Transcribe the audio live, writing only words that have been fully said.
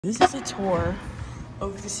This is a tour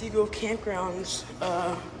of the Seagrove Campgrounds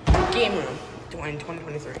game room in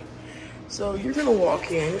 2023. So you're gonna walk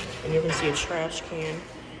in and you're gonna see a trash can,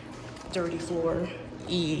 dirty floor,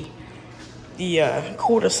 the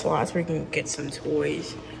quarter slots where you can get some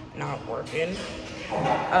toys not working.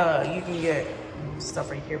 You can get stuff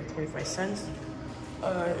right here for 25 cents.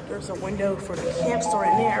 There's a window for the camp store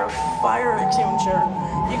in there, fire extinguisher.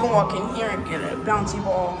 You can walk in here and get a bouncy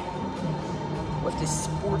ball with this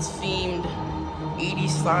sports themed 80s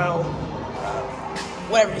style,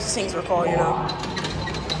 whatever these things are called, you know.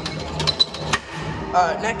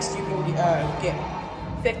 Next you can get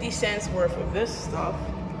 50 cents worth of this stuff,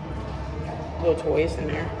 little toys in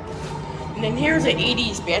there. And then here's an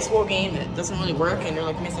 80s basketball game that doesn't really work, and they're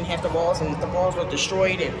like missing half the balls, and the balls are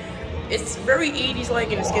destroyed, and it's very 80s like,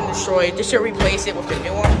 and it's getting destroyed. They should replace it with a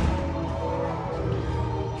new one.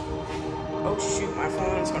 Oh shoot, my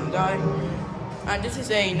phone's gonna die. This is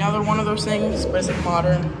another one of those things, but it's like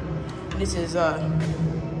modern. This is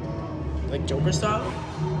like Joker style.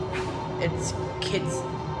 It's kids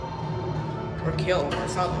or kill or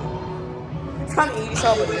something. It's kind of 80s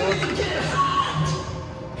style, but newer.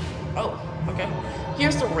 Oh, okay.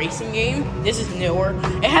 Here's the racing game. This is newer.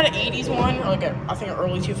 It had an 80s one, or like I think an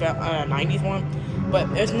early 90s one, but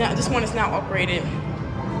it's not. This one is now upgraded.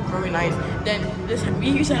 Very nice. Then we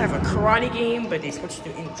used to have a karate game, but they switched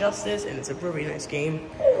to Injustice, and it's a very nice game.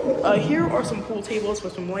 Here are some pool tables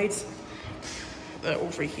with some lights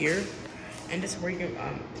over here, and this is where you can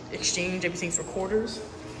exchange everything for quarters.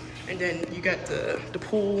 And then you got the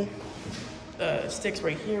pool sticks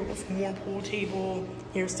right here with more pool table.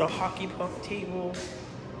 Here's the hockey puck table,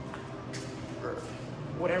 or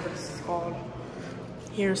whatever this is called.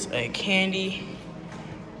 Here's a candy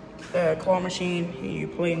claw machine. You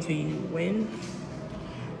play until you win.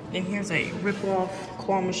 Then here's a rip-off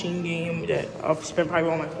claw machine game that I've spent probably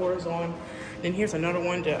all my quarters on. Then here's another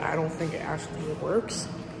one that I don't think it actually works.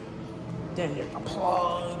 Then there's a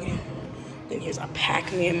plug. Then here's a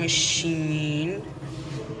Pac-Man machine.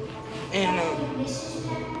 And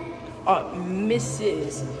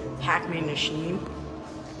Mrs. Pac-Man machine.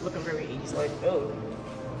 Looking very 80s like, oh.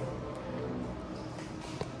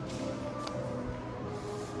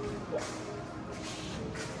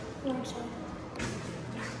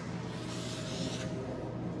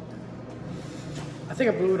 I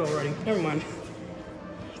think I blew it already. Never mind.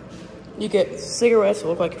 You get cigarettes that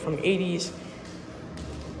look like from the 80s.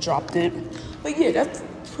 Dropped it. But yeah, that's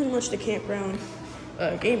pretty much the campground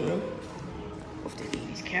game room with the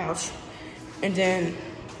 80s couch. And then,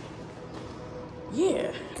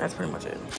 yeah, that's pretty much it.